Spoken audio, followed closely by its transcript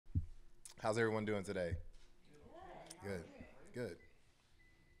How's everyone doing today? Good. Good.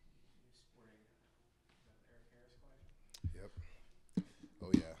 Yep. Oh,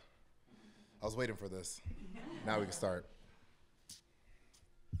 yeah. I was waiting for this. Now we can start.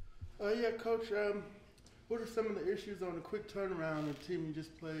 Yeah, Coach. What are some of the issues on the quick turnaround of the team you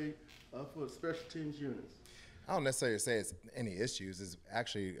just played for the special teams units? I don't necessarily say it's any issues. It's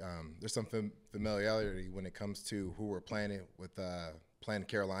actually there's some familiarity when it comes to who we're playing it with, playing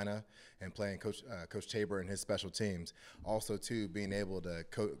Carolina and playing Coach Tabor and his special teams. Also, too, being able to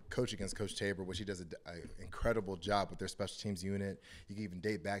coach against Coach Tabor, which he does an incredible job with their special teams unit. You can even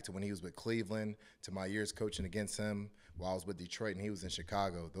date back to when he was with Cleveland, to my years coaching against him while I was with Detroit and he was in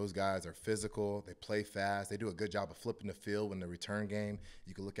Chicago. Those guys are physical. They play fast. They do a good job of flipping the field in the return game.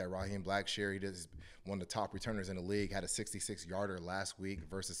 You can look at Raheem Blackshear. He does one of the top returners in the league, had a 66-yarder last week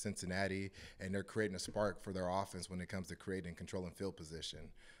versus Cincinnati, and they're creating a spark for their offense when it comes to creating and controlling field position.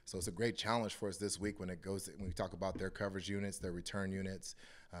 So it's a great challenge for us this week when we talk about their coverage units, their return units.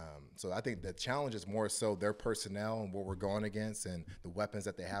 So I think the challenge is more so their personnel and what we're going against and the weapons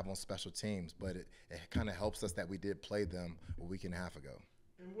that they have on special teams. But it kind of helps us that we did play them a week and a half ago.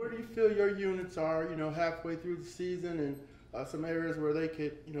 And where do you feel your units are, halfway through the season and some areas where they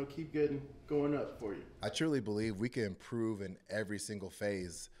could, keep going up for you? I truly believe we can improve in every single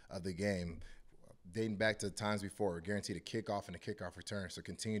phase of the game. Dating back to times before, we're guaranteed a kickoff and a kickoff return. So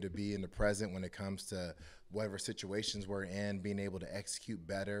continue to be in the present when it comes to whatever situations we're in, being able to execute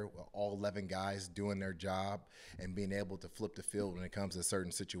better, all 11 guys doing their job, and being able to flip the field when it comes to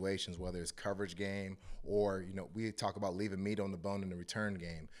certain situations, whether it's coverage game or, we talk about leaving meat on the bone in the return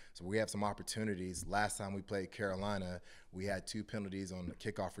game. So we have some opportunities. Last time we played Carolina, we had 2 penalties on the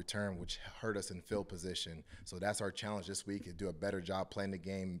kickoff return, which hurt us in field position. So that's our challenge this week, to do a better job playing the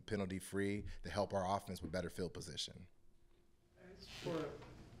game penalty-free to help our offense with better field position. For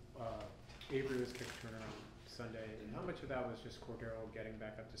Avery was kicked turnaround Sunday, and how much of that was just Cordero getting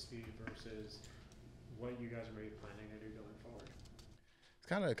back up to speed versus what you guys are maybe planning to do going forward? It's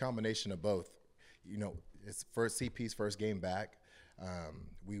kind of a combination of both. It's CP's first game back.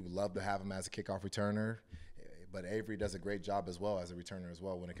 We would love to have him as a kickoff returner, but Avery does a great job as well as a returner as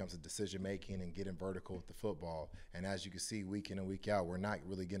well when it comes to decision making and getting vertical with the football. And as you can see, week in and week out, we're not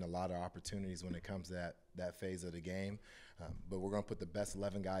really getting a lot of opportunities when it comes to that phase of the game. But we're going to put the best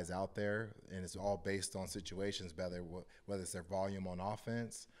 11 guys out there, and it's all based on situations, whether it's their volume on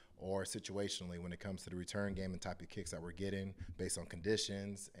offense or situationally when it comes to the return game and type of kicks that we're getting based on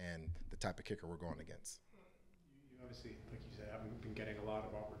conditions and the type of kicker we're going against. You obviously, like you said, haven't been getting a lot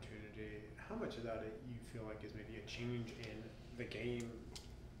of opportunity. How much of that you feel like is maybe a change in the game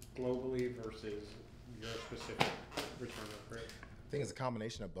globally versus your specific return rate? I think it's a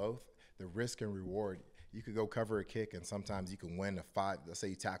combination of both. The risk and reward. You could go cover a kick, and sometimes you can win a 5. Let's say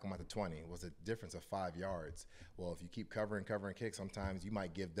you tackle them at the 20. It was a difference of 5 yards. Well, if you keep covering kicks, sometimes you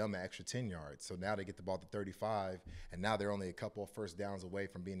might give them an extra 10 yards. So now they get the ball to 35, and now they're only a couple of first downs away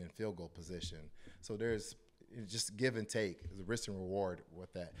from being in field goal position. So there's just give and take. There's a risk and reward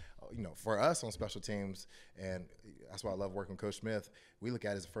with that. For us on special teams, and that's why I love working with Coach Smith, we look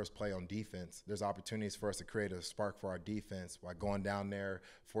at it as a first play on defense. There's opportunities for us to create a spark for our defense by going down there,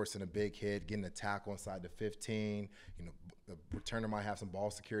 forcing a big hit, getting a tackle inside the 15. The returner might have some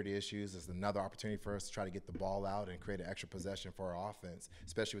ball security issues. There's another opportunity for us to try to get the ball out and create an extra possession for our offense,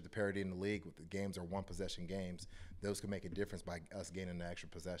 especially with the parity in the league with the games are one-possession games. Those can make a difference by us gaining an extra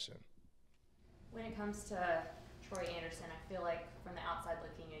possession. When it comes to Troy Anderson, I feel like from the outside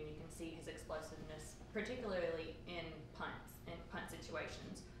looking in, you can see his explosiveness, particularly in punt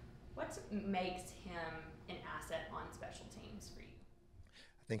situations. What makes him an asset on special teams for you?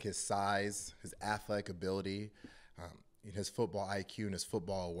 I think his size, his athletic ability, his football IQ, and his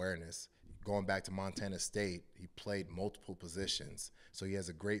football awareness. Going back to Montana State, he played multiple positions. So he has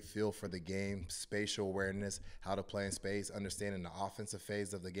a great feel for the game, spatial awareness, how to play in space, understanding the offensive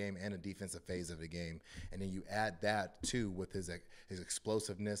phase of the game and the defensive phase of the game. And then you add that, too, with his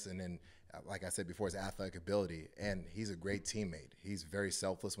explosiveness and then, like I said before, his athletic ability. And he's a great teammate. He's very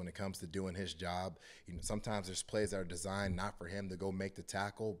selfless when it comes to doing his job. Sometimes there's plays that are designed not for him to go make the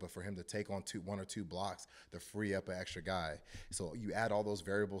tackle, but for him to take on 1 or 2 blocks to free up an extra guy. So you add all those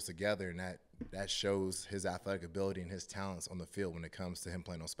variables together, and that shows his athletic ability and his talents on the field when it comes to him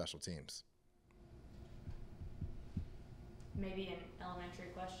playing on special teams. Maybe an elementary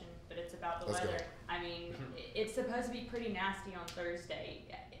question, but it's about the Let's weather. go. I mean, it's supposed to be pretty nasty on Thursday.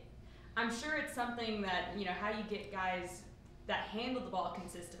 I'm sure it's something that, how you get guys that handle the ball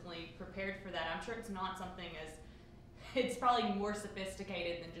consistently prepared for that. I'm sure it's not something it's probably more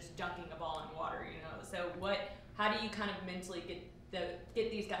sophisticated than just dunking a ball in water, So how do you kind of mentally get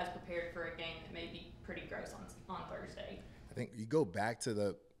get these guys prepared for a game that may be pretty gross on Thursday? I think you go back to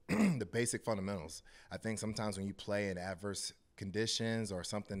the the basic fundamentals. I think sometimes when you play in adverse conditions or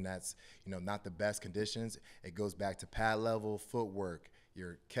something that's not the best conditions, it goes back to pad level, footwork,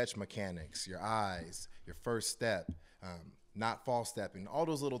 your catch mechanics, your eyes, your first step, not false stepping. All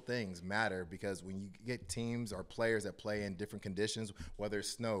those little things matter, because when you get teams or players that play in different conditions, whether it's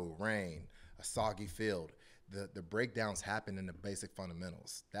snow, rain, a soggy field, the breakdowns happen in the basic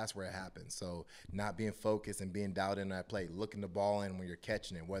fundamentals. That's where it happens. So not being focused and being dialed in that play, looking the ball in when you're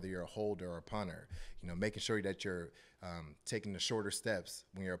catching it, whether you're a holder or a punter, making sure that you're taking the shorter steps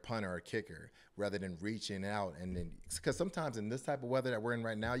when you're a punter or a kicker, rather than reaching out. And then, because sometimes in this type of weather that we're in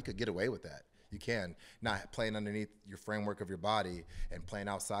right now, you could get away with that. You can, not playing underneath your framework of your body and playing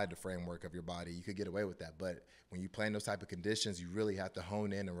outside the framework of your body. You could get away with that. But when you play in those type of conditions, you really have to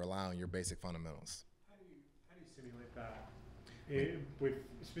hone in and rely on your basic fundamentals. How do you simulate that? With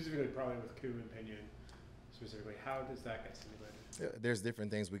specifically, probably with Coup and Pinion, specifically, how does that get simulated? There's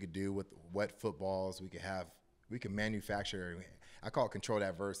different things we could do with wet footballs. We can manufacture. I call it controlled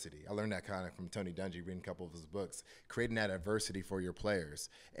adversity. I learned that kind of from Tony Dungy, reading a couple of his books, creating that adversity for your players.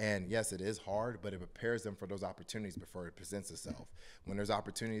 And yes, it is hard, but it prepares them for those opportunities before it presents itself. When there's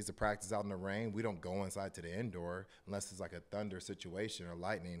opportunities to practice out in the rain, we don't go inside to the indoor unless it's like a thunder situation or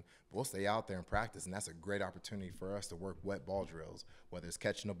lightning. We'll stay out there and practice, and that's a great opportunity for us to work wet ball drills, whether it's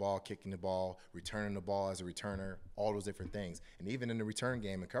catching the ball, kicking the ball, returning the ball as a returner, all those different things. And even in the return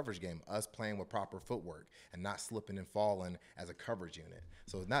game and coverage game, us playing with proper footwork and not slipping and falling as a coverage unit.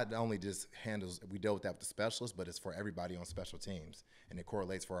 So it's not only just we deal with that with the specialists, but it's for everybody on special teams, and it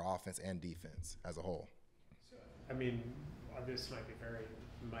correlates for our offense and defense as a whole. So, I mean, this might be very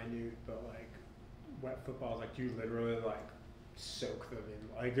minute, but like wet footballs, like do you literally like soak them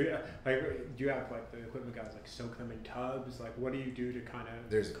in? Like do you have like the equipment guys like soak them in tubs? Like what do you do to kind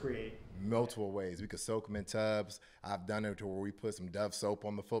of create? Multiple ways. We could soak them in tubs. I've done it to where we put some Dove soap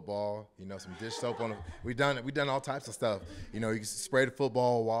on the football, some dish soap on it. We've done all types of stuff. You can spray the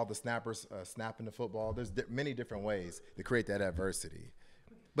football while the snapper's snapping the football. There's many different ways to create that adversity.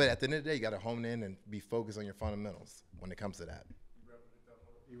 But at the end of the day, you got to hone in and be focused on your fundamentals when it comes to that.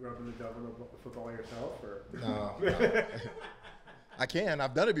 You rubbing the Dove on the football yourself, or? No. I can.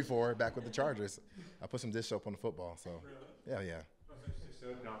 I've done it before back with the Chargers. I put some dish soap on the football. So, really? Yeah. So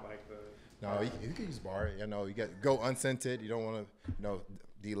not like the. No, you can use bar. You got to go unscented. You don't want to.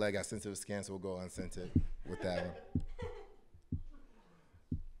 D-leg got sensitive skin, so we'll go unscented with that one.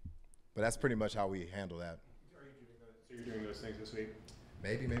 But that's pretty much how we handle that. So you're doing those things this week?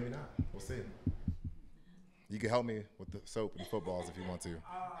 Maybe not. We'll see. You can help me with the soap and footballs if you want to.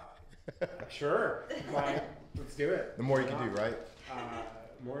 Sure. Let's do it. The more you can do, right?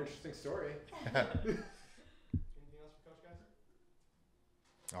 More interesting story.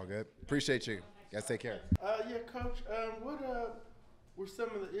 All good. Appreciate you. Guys, take care. Yeah, Coach. What were some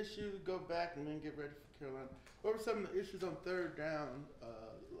of the issues? Go back and then get ready for Carolina. What were some of the issues on third down?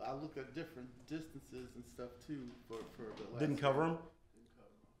 I looked at different distances and stuff too for the last. Didn't cover them.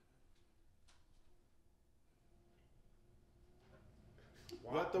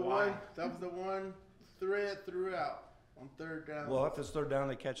 But one that was the one thread throughout on third down. Well, if it's third down,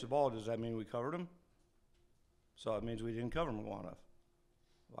 they catch the ball. Does that mean we covered them? So it means we didn't cover them well enough.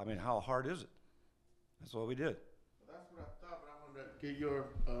 I mean, how hard is it? That's what we did. That's what I thought, but I wanted to get your.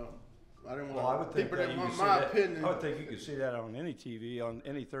 I didn't Well, I want would to think people that that you want could see my that. opinion. I would think you could see that on any TV, on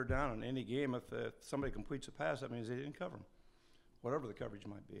any third down, on any game. If somebody completes a pass, that means they didn't cover them, whatever the coverage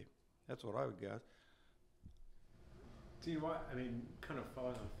might be. That's what I would guess. Do you know what? I mean, kind of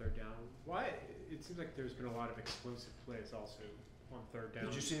following on third down. Why? It seems like there's been a lot of explosive plays also on third down.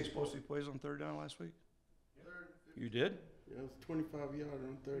 Did you see explosive plays on third down last week? Third, You did? yeah, it was 25 yards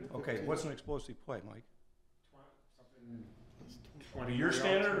on third. Okay, 15. what's an explosive play, Mike? Something That's 20 Your yards.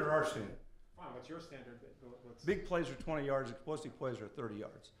 standard or our standard? Fine. What's your standard? Let's, Big plays are 20 yards. Explosive plays are 30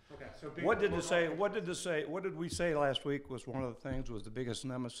 yards. Okay. So big, What did we say last week was one of the things was the biggest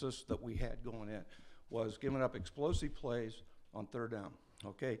nemesis that we had going in was giving up explosive plays on third down.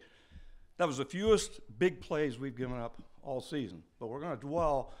 Okay, that was the fewest big plays we've given up all season. But we're going to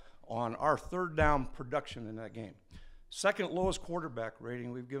dwell on our third down production in that game. Second lowest quarterback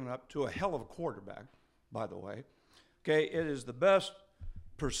rating we've given up to a hell of a quarterback, by the way. Okay, it is the best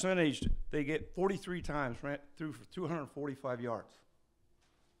percentage. They get 43 times ran through for 245 yards.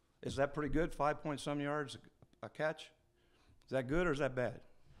 Is that pretty good? 5-point-some yards a catch? Is that good or is that bad?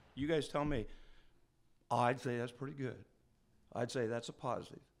 You guys tell me. I'd say that's pretty good. I'd say that's a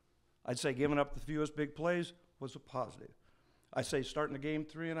positive. I'd say giving up the fewest big plays was a positive. I say starting the game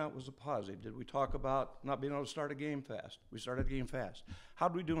 3 and out was a positive. Did we talk about not being able to start a game fast? We started the game fast. How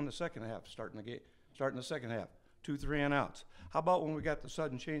did we do in the second half, starting the second half? 2 3 and outs. How about when we got the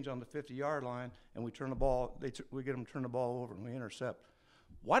sudden change on the 50-yard line and we turn the ball, we get them to turn the ball over and we intercept?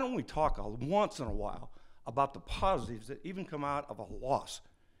 Why don't we talk once in a while about the positives that even come out of a loss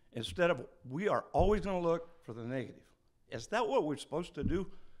instead of we are always going to look for the negative? Is that what we're supposed to do?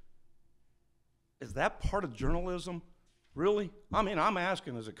 Is that part of journalism? Really? I mean, I'm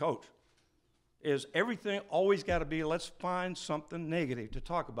asking as a coach. Is everything always got to be, let's find something negative to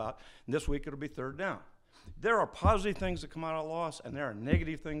talk about, and this week it'll be third down. There are positive things that come out of a loss, and there are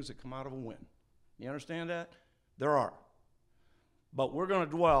negative things that come out of a win. You understand that? There are. But we're going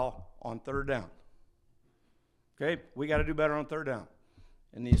to dwell on third down. Okay? We got to do better on third down.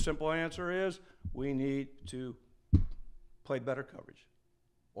 And the simple answer is we need to play better coverage,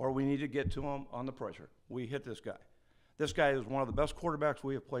 or we need to get to him on the pressure. We hit this guy. This guy is one of the best quarterbacks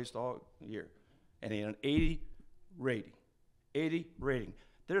we have placed all year, and he had an 80 rating. 80 rating.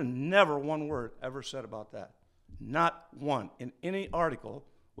 There's never one word ever said about that. Not one. In any article,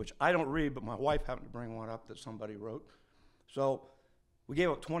 which I don't read, but my wife happened to bring one up that somebody wrote. So we gave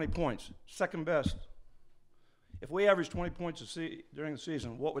up 20 points, second best. If we averaged 20 points during the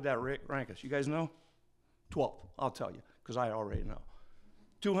season, what would that rank us? You guys know? 12th, I'll tell you, because I already know.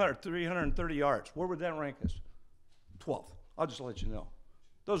 330 yards, where would that rank us? 12th. I'll just let you know.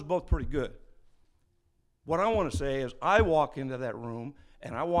 Those are both pretty good. What I want to say is I walk into that room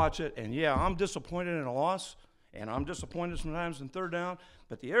and I watch it, and yeah, I'm disappointed in a loss, and I'm disappointed sometimes in third down,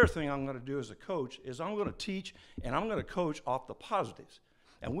 but the other thing I'm going to do as a coach is I'm going to teach and I'm going to coach off the positives,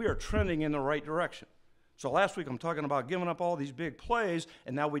 and we are trending in the right direction. So last week I'm talking about giving up all these big plays,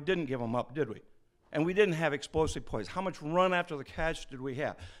 and now we didn't give them up, did we? And we didn't have explosive plays. How much run after the catch did we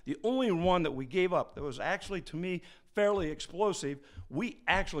have? The only one that we gave up that was actually, to me, fairly explosive, we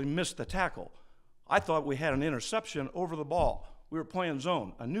actually missed the tackle. I thought we had an interception over the ball. We were playing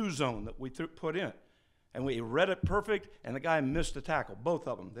zone, a new zone that we put in. And we read it perfect, and the guy missed the tackle, both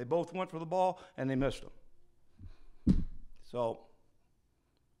of them. They both went for the ball, and they missed them. So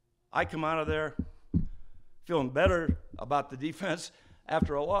I come out of there feeling better about the defense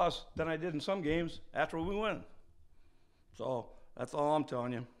after a loss than I did in some games after we win. So that's all I'm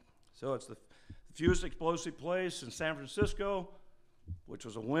telling you. So it's the fewest explosive plays in San Francisco, which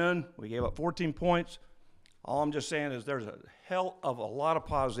was a win. We gave up 14 points. All I'm just saying is there's a hell of a lot of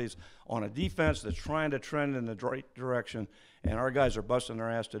positives on a defense that's trying to trend in the right direction, and our guys are busting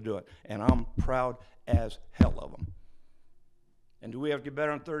their ass to do it. And I'm proud as hell of them. And do we have to get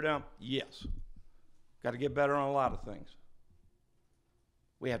better on third down? Yes. Got to get better on a lot of things.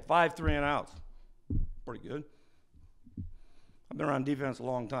 We had 5 3 and outs. Pretty good. I've been around defense a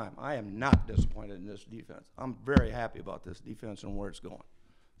long time. I am not disappointed in this defense. I'm very happy about this defense and where it's going.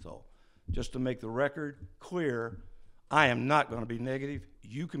 So just to make the record clear, I am not going to be negative.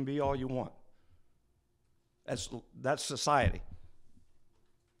 You can be all you want. That's society.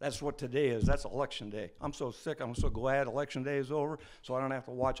 That's what today is. That's election day. I'm so sick. I'm so glad election day is over so I don't have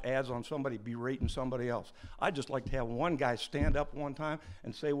to watch ads on somebody berating somebody else. I'd just like to have one guy stand up one time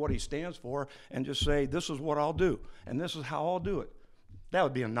and say what he stands for and just say, this is what I'll do, and this is how I'll do it. That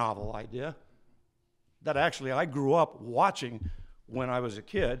would be a novel idea. That actually I grew up watching when I was a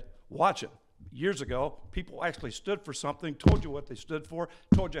kid, watching. Years ago, people actually stood for something, told you what they stood for,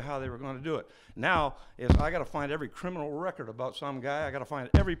 told you how they were going to do it. Now, is I got to find every criminal record about some guy. I got to find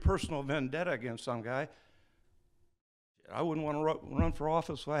every personal vendetta against some guy. I wouldn't want to run for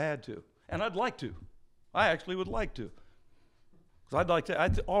office if I had to. And I'd like to. I actually would like to. Because I'd like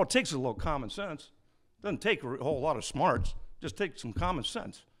to, all it takes is a little common sense. It doesn't take a whole lot of smarts. Just take some common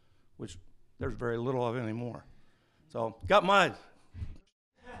sense, which there's very little of anymore. So, got my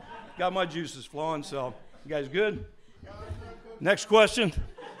juices flowing, so you guys good? Next question.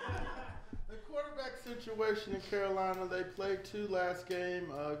 The quarterback situation in Carolina, they played 2 last game.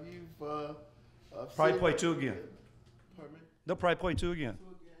 Probably play 2 again. Pardon me? They'll probably play 2 again. 2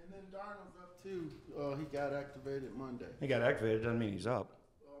 again. And then Darnold's up too. He got activated Monday. He got activated, doesn't mean he's up.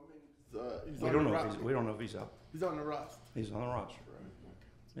 He's We don't know if he's up. He's on the roster. He's on the roster. Right.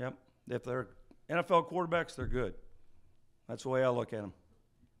 Okay. Yep. If they're NFL quarterbacks, they're good. That's the way I look at them.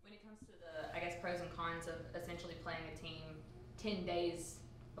 When it comes to the, I guess, pros and cons of essentially playing a team 10 days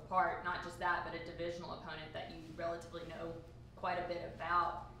apart, not just that, but a divisional opponent that you relatively know quite a bit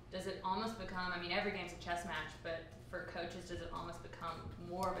about, does it almost become, I mean, every game's a chess match, but for coaches, does it almost become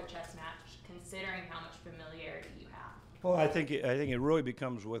more of a chess match considering how much familiarity you have? Well, I think it really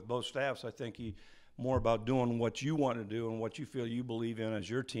becomes with both staffs. I think more about doing what you want to do and what you feel you believe in as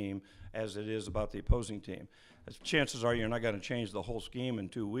your team as it is about the opposing team. As chances are you're not going to change the whole scheme in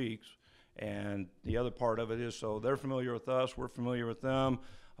 2 weeks. And the other part of it is, so they're familiar with us, we're familiar with them.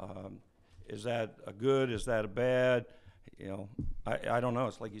 Is that a good? Is that a bad? You know, I don't know.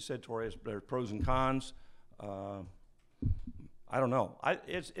 It's like you said, Torrey, there's pros and cons. I don't know.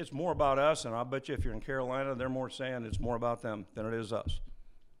 It's more about us, and I'll bet you if you're in Carolina, they're more saying it's more about them than it is us.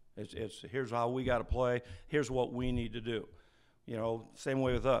 It's here's how we got to play. Here's what we need to do. You know, same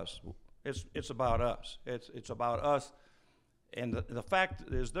way with us. It's about us. It's about us. And the fact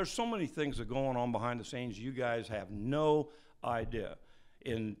is, there's so many things that are going on behind the scenes you guys have no idea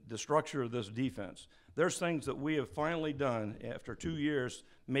in the structure of this defense. There's things that we have finally done after 2 years,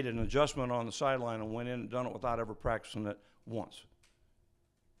 made an adjustment on the sideline and went in and done it without ever practicing it once.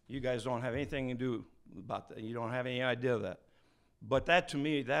 You guys don't have anything to do about that. You don't have any idea of that. But that, to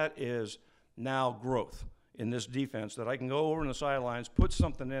me, that is now growth in this defense, that I can go over in the sidelines, put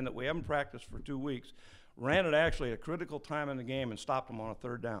something in that we haven't practiced for 2 weeks, ran it actually at a critical time in the game and stopped them on a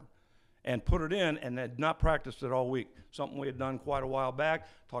third down, and put it in and had not practiced it all week. Something we had done quite a while back,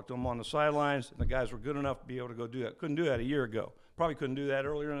 talked to them on the sidelines, and the guys were good enough to be able to go do that. Couldn't do that a year ago. Probably couldn't do that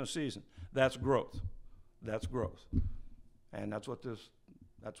earlier in the season. That's growth. That's growth. And that's what this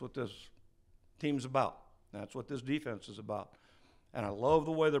team's about. That's what this defense is about. And I love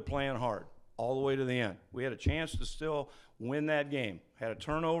the way they're playing hard all the way to the end. We had a chance to still win that game. Had a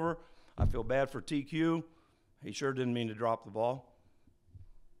turnover. I feel bad for TQ. He sure didn't mean to drop the ball.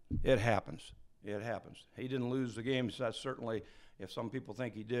 It happens. It happens. He didn't lose the game. So that's certainly, if some people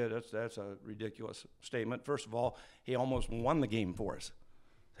think he did, that's a ridiculous statement. First of all, he almost won the game for us.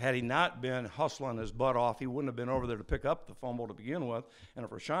 Had he not been hustling his butt off, he wouldn't have been over there to pick up the fumble to begin with. And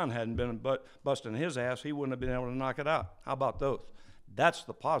if Rashawn hadn't been busting his ass, he wouldn't have been able to knock it out. How about those? That's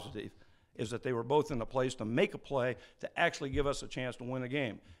the positive, is that they were both in the place to make a play to actually give us a chance to win a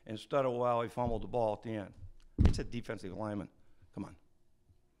game instead of, well, he fumbled the ball at the end. It's a defensive lineman. Come on.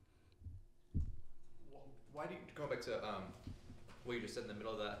 Why do you, going back to what you just said in the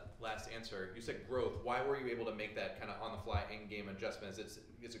middle of that last answer, you said growth. Why were you able to make that kind of on-the-fly, in-game adjustment? Is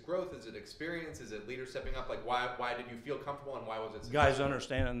it growth? Is it experience? Is it leaders stepping up? Like, why did you feel comfortable, and why was it successful? Guys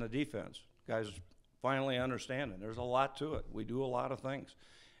understanding the defense. Guys finally understanding. There's a lot to it. We do a lot of things.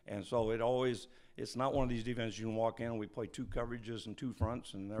 And so it's not one of these defenses you can walk in and we play 2 coverages and 2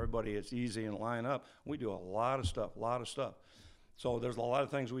 fronts and everybody, it's easy and line up. We do a lot of stuff. So there's a lot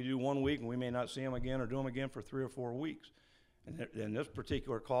of things we do 1 week and we may not see them again or do them again for 3 or 4 weeks. And in this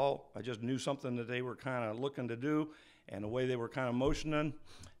particular call, I just knew something that they were kind of looking to do and the way they were kind of motioning.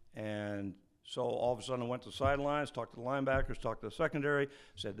 And so all of a sudden I went to the sidelines, talked to the linebackers, talked to the secondary,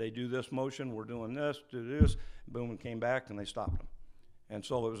 said they do this motion, we're doing this, do this. Boom, and came back and they stopped them. And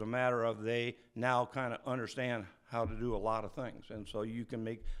so it was a matter of they now kind of understand how to do a lot of things. And so you can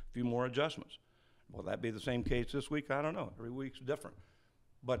make a few more adjustments. Will that be the same case this week? I don't know. Every week's different.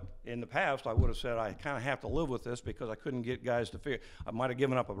 But in the past, I would have said I kind of have to live with this because I couldn't get guys to figure. I might have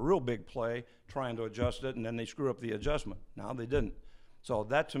given up a real big play trying to adjust it, and then they screw up the adjustment. Now they didn't. So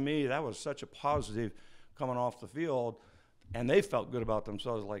that, to me, that was such a positive coming off the field. And they felt good about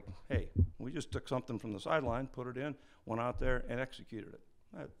themselves, like, hey, we just took something from the sideline, put it in, went out there and executed it.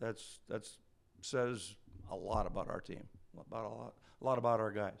 That says a lot about our team, a lot about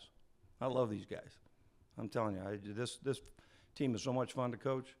our guys. I love these guys. I'm telling you, this team is so much fun to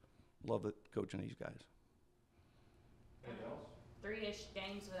coach. Love it coaching these guys. 3-ish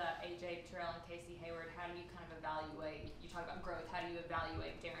games without AJ Terrell and Casey Hayward. How do you kind of evaluate? You talk about growth. How do you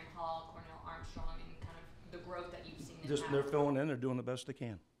evaluate Darren Hall, Cornell Armstrong, and kind of the growth that you've seen in Just they're filling in. They're doing the best they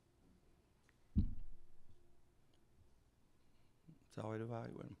can. That's how I'd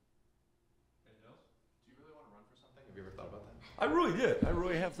evaluate them. Anything else? Do you really want to run for something? Have you ever thought about that? I really did. I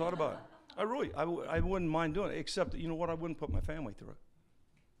really have thought about it. I wouldn't mind doing it, except, you know what, I wouldn't put my family through it.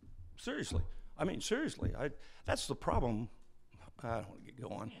 Seriously. I mean, seriously. That's the problem. I don't want to get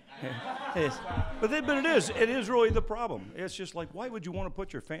going. But it is really the problem. It's just like, why would you want to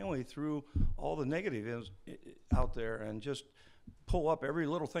put your family through all the negatives out there and just pull up every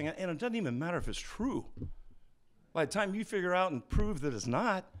little thing? And it doesn't even matter if it's true. By the time you figure out and prove that it's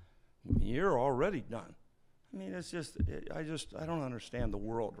not, you're already done. I mean, it's just, I don't understand the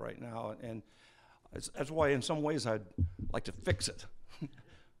world right now. And that's why in some ways I'd like to fix it,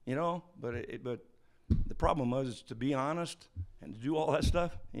 you know? But the problem is to be honest and to do all that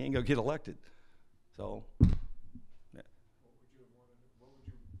stuff, you ain't gonna get elected. So, yeah. What would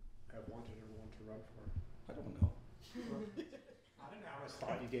you have wanted everyone to run for? I don't know. I don't know how much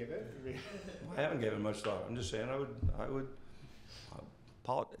thought you gave it. I mean, I haven't given much thought. I'm just saying I would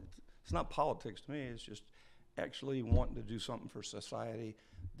It's not politics to me. It's just actually wanting to do something for society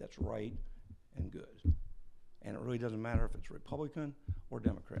that's right and good. And it really doesn't matter if it's Republican or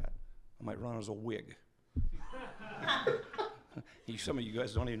Democrat. I might run as a Whig. Some of you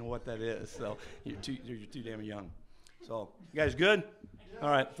guys don't even know what that is, so you're too damn young. So, you guys good? All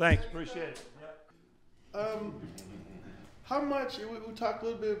right, thanks. Appreciate it. How much, we talked a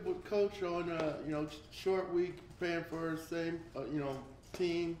little bit with Coach on, short week, preparing for the same,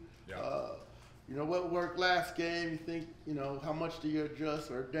 team. Yeah. What worked last game? You think, how much do you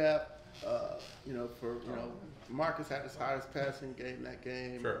adjust or adapt? Marcus had his highest passing game that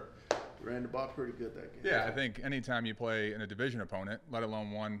game. Sure. Ran the ball pretty good that game. Yeah, I think anytime you play in a division opponent, let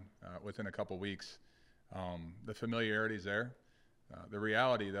alone one within a couple weeks, the familiarity is there. The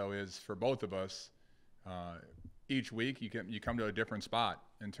reality, though, is for both of us, each week you come to a different spot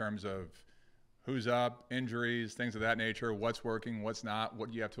in terms of who's up, injuries, things of that nature, what's working, what's not,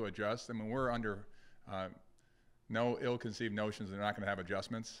 what you have to adjust. I mean, we're under no ill-conceived notions they're not going to have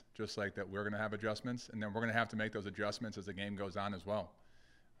adjustments, just like that we're going to have adjustments, and then we're going to have to make those adjustments as the game goes on as well.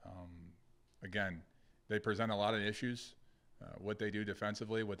 Again, they present a lot of issues, what they do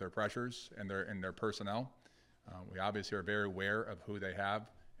defensively with their pressures and their personnel. We obviously are very aware of who they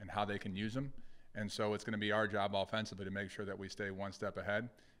have and how they can use them, and so it's going to be our job offensively to make sure that we stay one step ahead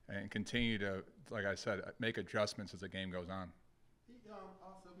and continue to, like I said, make adjustments as the game goes on. He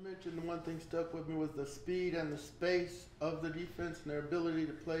also mentioned the one thing stuck with me was the speed and the space of the defense and their ability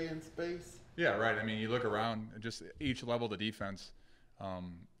to play in space. Yeah, right. I mean, you look around, just each level of the defense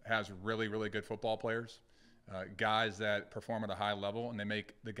has really, really good football players, guys that perform at a high level, and they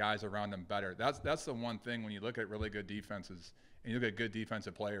make the guys around them better. That's the one thing when you look at really good defenses and you look at good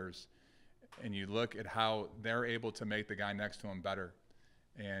defensive players and you look at how they're able to make the guy next to them better.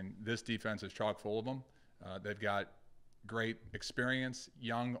 And this defense is chock full of them. They've got great experience,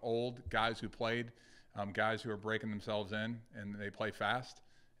 young, old, guys who played, guys who are breaking themselves in, and they play fast.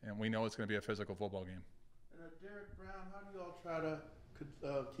 And we know it's going to be a physical football game. And Derek Brown, how do you all try to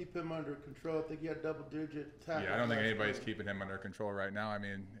keep him under control? I think he had double-digit tackles. Yeah, I don't think anybody's keeping him under control right now. I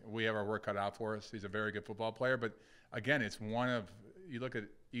mean, we have our work cut out for us. He's a very good football player. But, again, it's one of – you look at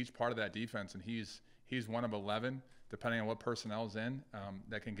each part of that defense, and he's one of 11, depending on what personnel's in,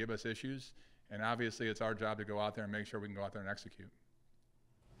 that can give us issues. And, obviously, it's our job to go out there and make sure we can go out there and execute.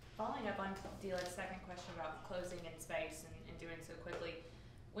 Following up on Dela's second question about closing in space and doing so quickly,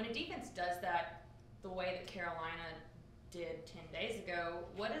 when a defense does that the way that Carolina did 10 days ago,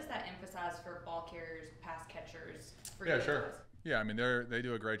 what does that emphasize for ball carriers, pass catchers? For Yeah, sure. Yeah, I mean, they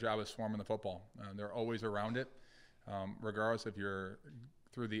do a great job of swarming the football. They're always around it, regardless if you're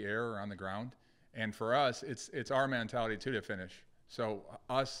through the air or on the ground. And for us, it's our mentality, too, to finish. So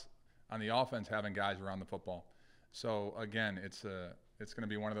us on the offense having guys around the football. So, again, it's going to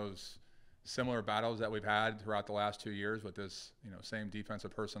be one of those similar battles that we've had throughout the last 2 years with this, same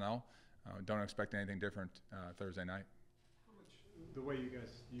defensive personnel. Don't expect anything different Thursday night. How much, the way you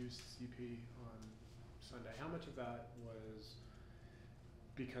guys used CP on Sunday, how much of that was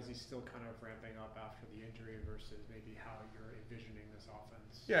because he's still kind of ramping up after the injury versus maybe how you're envisioning this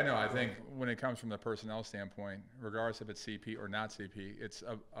offense? Yeah, no, I think when it comes from the personnel standpoint, regardless if it's CP or not CP, it's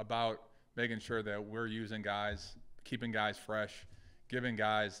about making sure that we're using guys, keeping guys fresh, giving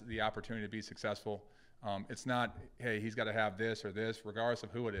guys the opportunity to be successful. It's not, hey, he's got to have this or this, regardless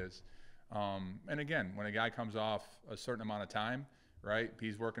of who it is. And again, when a guy comes off a certain amount of time, right,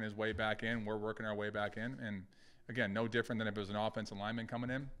 he's working his way back in, we're working our way back in. And again, no different than if it was an offensive lineman coming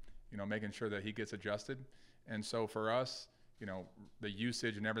in, making sure that he gets adjusted. And so for us, the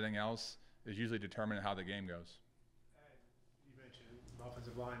usage and everything else is usually determining how the game goes. You mentioned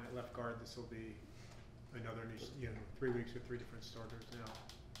offensive line at left guard. This will be another new, 3 weeks with 3 different starters now.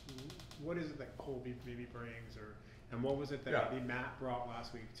 What is it that Colby maybe brings, and what was it that maybe Matt brought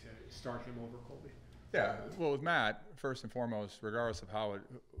last week to start him over Colby? Yeah, well, with Matt, first and foremost, regardless of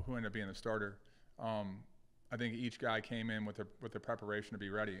who ended up being the starter, I think each guy came in with the preparation to be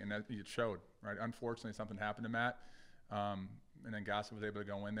ready, and that it showed. Right? Unfortunately, something happened to Matt, and then Gossett was able to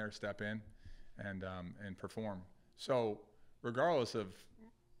go in there, step in, and perform. So, regardless of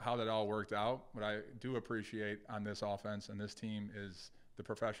how that all worked out, what I do appreciate on this offense and this team is the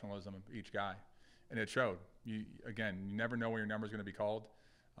professionalism of each guy, and it showed. You never know when your number is going to be called,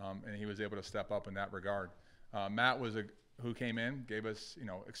 and he was able to step up in that regard. Matt was who came in, gave us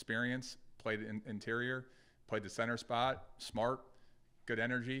experience, played interior, played the center spot, smart, good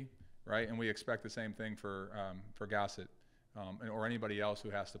energy, right? And we expect the same thing for Gossett or anybody else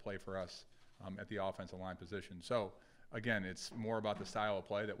who has to play for us at the offensive line position. So again, it's more about the style of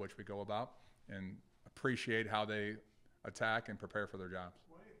play that which we go about, and appreciate how they attack and prepare for their jobs.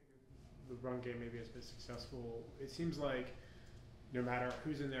 Why do you think the run game maybe has been successful. It seems like no matter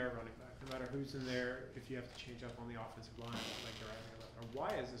who's in there, running back, no matter who's in there, if you have to change up on the offensive line, like they're having,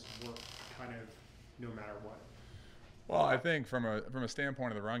 why has this worked kind of no matter what? Well, I think from a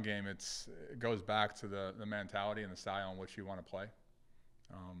standpoint of the run game, it goes back to the mentality and the style in which you want to play.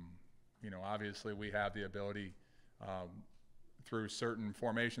 Obviously we have the ability through certain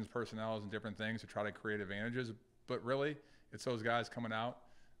formations, personnels, and different things to try to create advantages, but really it's those guys coming out,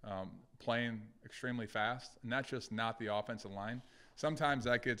 playing extremely fast, and that's just not the offensive line. Sometimes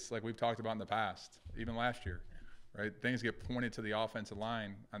that gets, like we've talked about in the past, even last year, right? Things get pointed to the offensive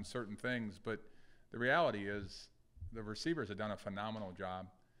line on certain things, but the reality is the receivers have done a phenomenal job.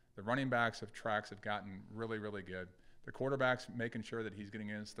 The running backs have gotten really, really good. The quarterback's making sure that he's getting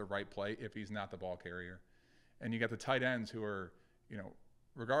into the right play if he's not the ball carrier. And you got the tight ends who are,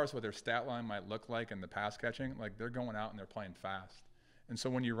 regardless of what their stat line might look like in the pass catching, like they're going out and they're playing fast. And so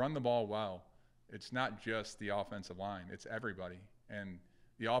when you run the ball well, it's not just the offensive line, it's everybody. And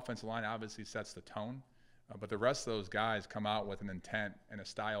the offensive line obviously sets the tone, but the rest of those guys come out with an intent and a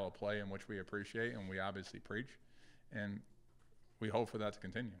style of play in which we appreciate and we obviously preach. And we hope for that to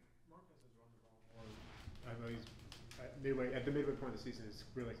continue. Marcus has run the ball more. I know he's at the midway point of the season is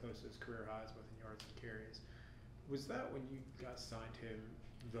really close to his career highs, both in yards and carries. Was that when you got signed him,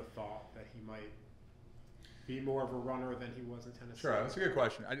 the thought that he might be more of a runner than he was in Tennessee? Sure, that's a good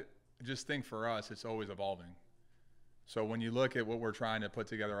question. I just think for us, it's always evolving. So when you look at what we're trying to put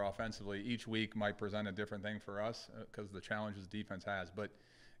together offensively, each week might present a different thing for us because of the challenges defense has. But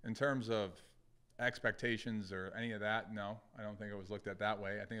in terms of expectations or any of that, no, I don't think it was looked at that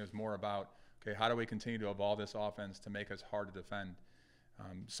way. I think it was more about, okay, how do we continue to evolve this offense to make us hard to defend?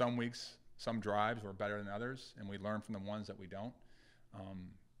 Some weeks, some drives were better than others, and we learn from the ones that we don't.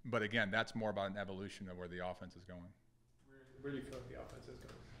 But again, that's more about an evolution of where the offense is going. Where do you feel like the offense is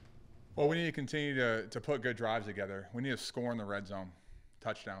going? Well, we need to continue to put good drives together. We need to score in the red zone,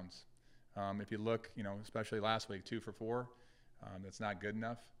 touchdowns. If you look, especially last week, 2 for 4, that's not good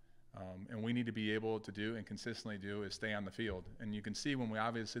enough. And we need to be able to do and consistently do is stay on the field. And you can see when we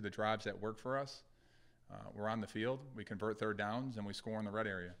obviously the drives that work for us, we're on the field, we convert third downs, and we score in the red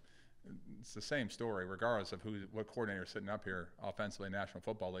area. It's the same story, regardless of what coordinator is sitting up here offensively in National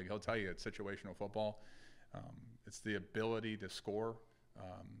Football League. He'll tell you it's situational football. It's the ability to score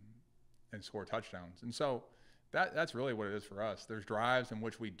and score touchdowns. And so that's really what it is for us. There's drives in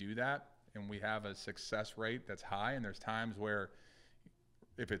which we do that, and we have a success rate that's high, and there's times where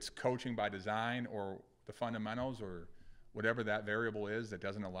if it's coaching by design or the fundamentals or whatever that variable is that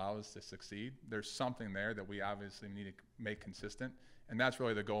doesn't allow us to succeed, there's something there that we obviously need to make consistent. And that's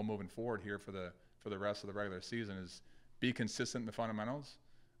really the goal moving forward here for the rest of the regular season is be consistent in the fundamentals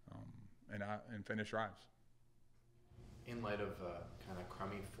and finish drives. In light of kind of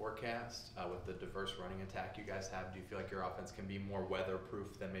crummy forecast with the diverse running attack you guys have, do you feel like your offense can be more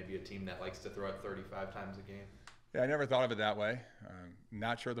weatherproof than maybe a team that likes to throw it 35 times a game? Yeah, I never thought of it that way.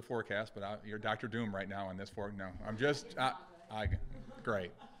 Not sure of the forecast, but you're Dr. Doom right now on this forecast. No, I'm just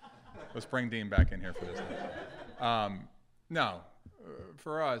great. Let's bring Dean back in here for this. No,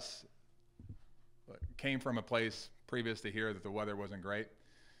 for us, came from a place previous to here that the weather wasn't great.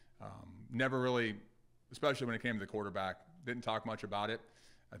 Never really, especially when it came to the quarterback, didn't talk much about it.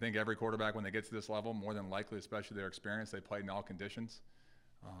 I think every quarterback, when they get to this level, more than likely, especially their experience, they played in all conditions.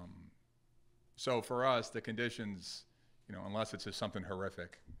 So for us, the conditions, unless it's just something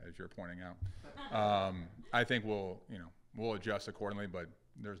horrific, as you're pointing out, I think we'll adjust accordingly, but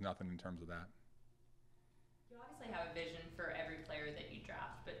there's nothing in terms of that. You obviously have a vision for every player that you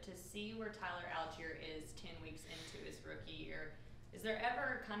draft, but to see where Tyler Algier is 10 weeks into his rookie year, is there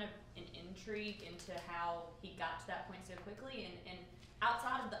ever kind of an intrigue into how he got to that point so quickly? And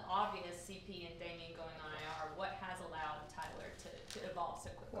outside of the obvious CP and Damien going on IR, what has allowed Tyler to evolve so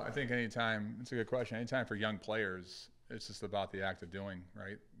quickly? Well, I think anytime, it's a good question, anytime for young players, it's just about the act of doing,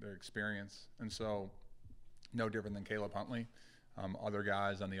 right, their experience. And so no different than Caleb Huntley, other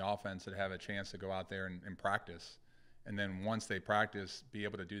guys on the offense that have a chance to go out there and practice. And then once they practice, be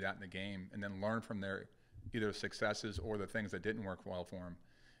able to do that in the game and then learn from their either successes or the things that didn't work well for them.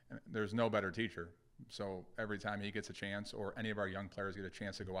 And there's no better teacher. So every time he gets a chance or any of our young players get a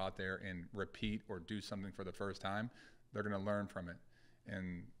chance to go out there and repeat or do something for the first time, they're going to learn from it.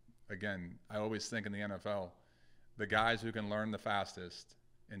 And again, I always think in the NFL, the guys who can learn the fastest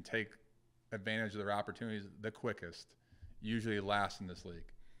and take advantage of their opportunities the quickest usually last in this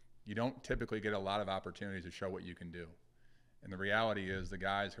league. You don't typically get a lot of opportunities to show what you can do. And the reality is the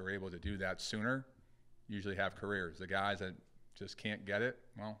guys who are able to do that sooner usually have careers. The guys that just can't get it,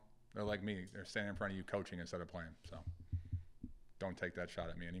 well, they're like me. They're standing in front of you coaching instead of playing. So don't take that shot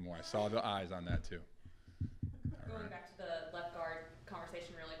at me anymore. I saw the eyes on that too. Going back to the left guard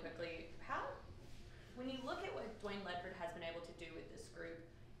conversation really quickly, when you look at what Dwayne Ledford has been able to do with this group,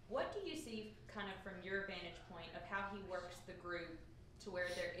 what do you see kind of from your vantage point of how he works the group to where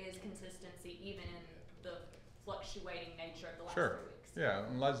there is consistency even in the fluctuating nature of the last 3 weeks? Yeah,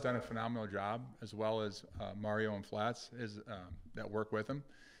 and Led's done a phenomenal job, as well as Mario and Flats that work with him.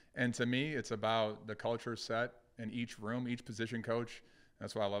 And to me, it's about the culture set in each room, each position coach.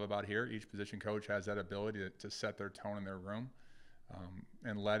 That's what I love about here. Each position coach has that ability to set their tone in their room.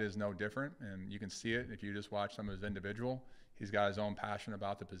 And Led is no different, and you can see it if you just watch some of his individual. He's got his own passion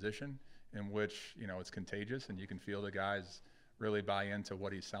about the position, in which, you know, it's contagious, and you can feel the guys really buy into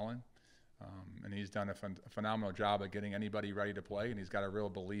what he's selling. And he's done a phenomenal job of getting anybody ready to play, and he's got a real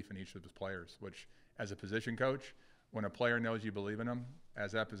belief in each of his players, which, as a position coach, when a player knows you believe in them,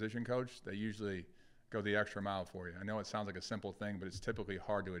 as that position coach, they usually go the extra mile for you. I know it sounds like a simple thing, but it's typically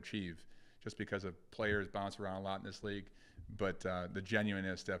hard to achieve just because of players bounce around a lot in this league. But the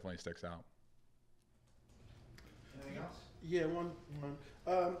genuineness definitely sticks out. Anything else? Yeah, one.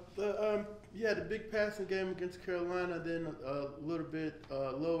 The big passing game against Carolina, then a little bit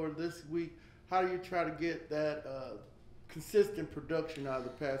lower this week. How do you try to get that consistent production out of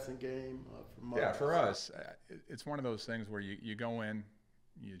the passing game for Marcus? Yeah, for us, it's one of those things where you go in,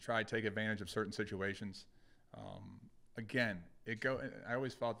 you try to take advantage of certain situations. Again, I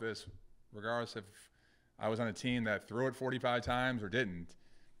always felt this, regardless if I was on a team that threw it 45 times or didn't.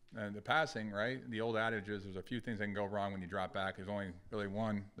 And the passing, right? The old adage is there's a few things that can go wrong when you drop back. There's only really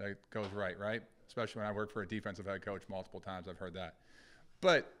one that goes right? Especially when I worked for a defensive head coach multiple times, I've heard that.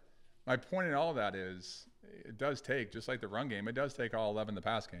 But my point in all of that is it does take, just like the run game, it does take all 11 the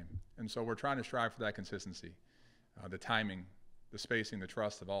pass game. And so we're trying to strive for that consistency, the timing, the spacing, the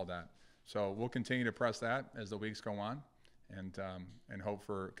trust of all that. So we'll continue to press that as the weeks go on, and hope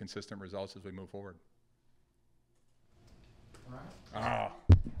for consistent results as we move forward. All right.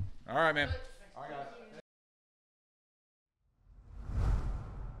 All right, man. All right, guys.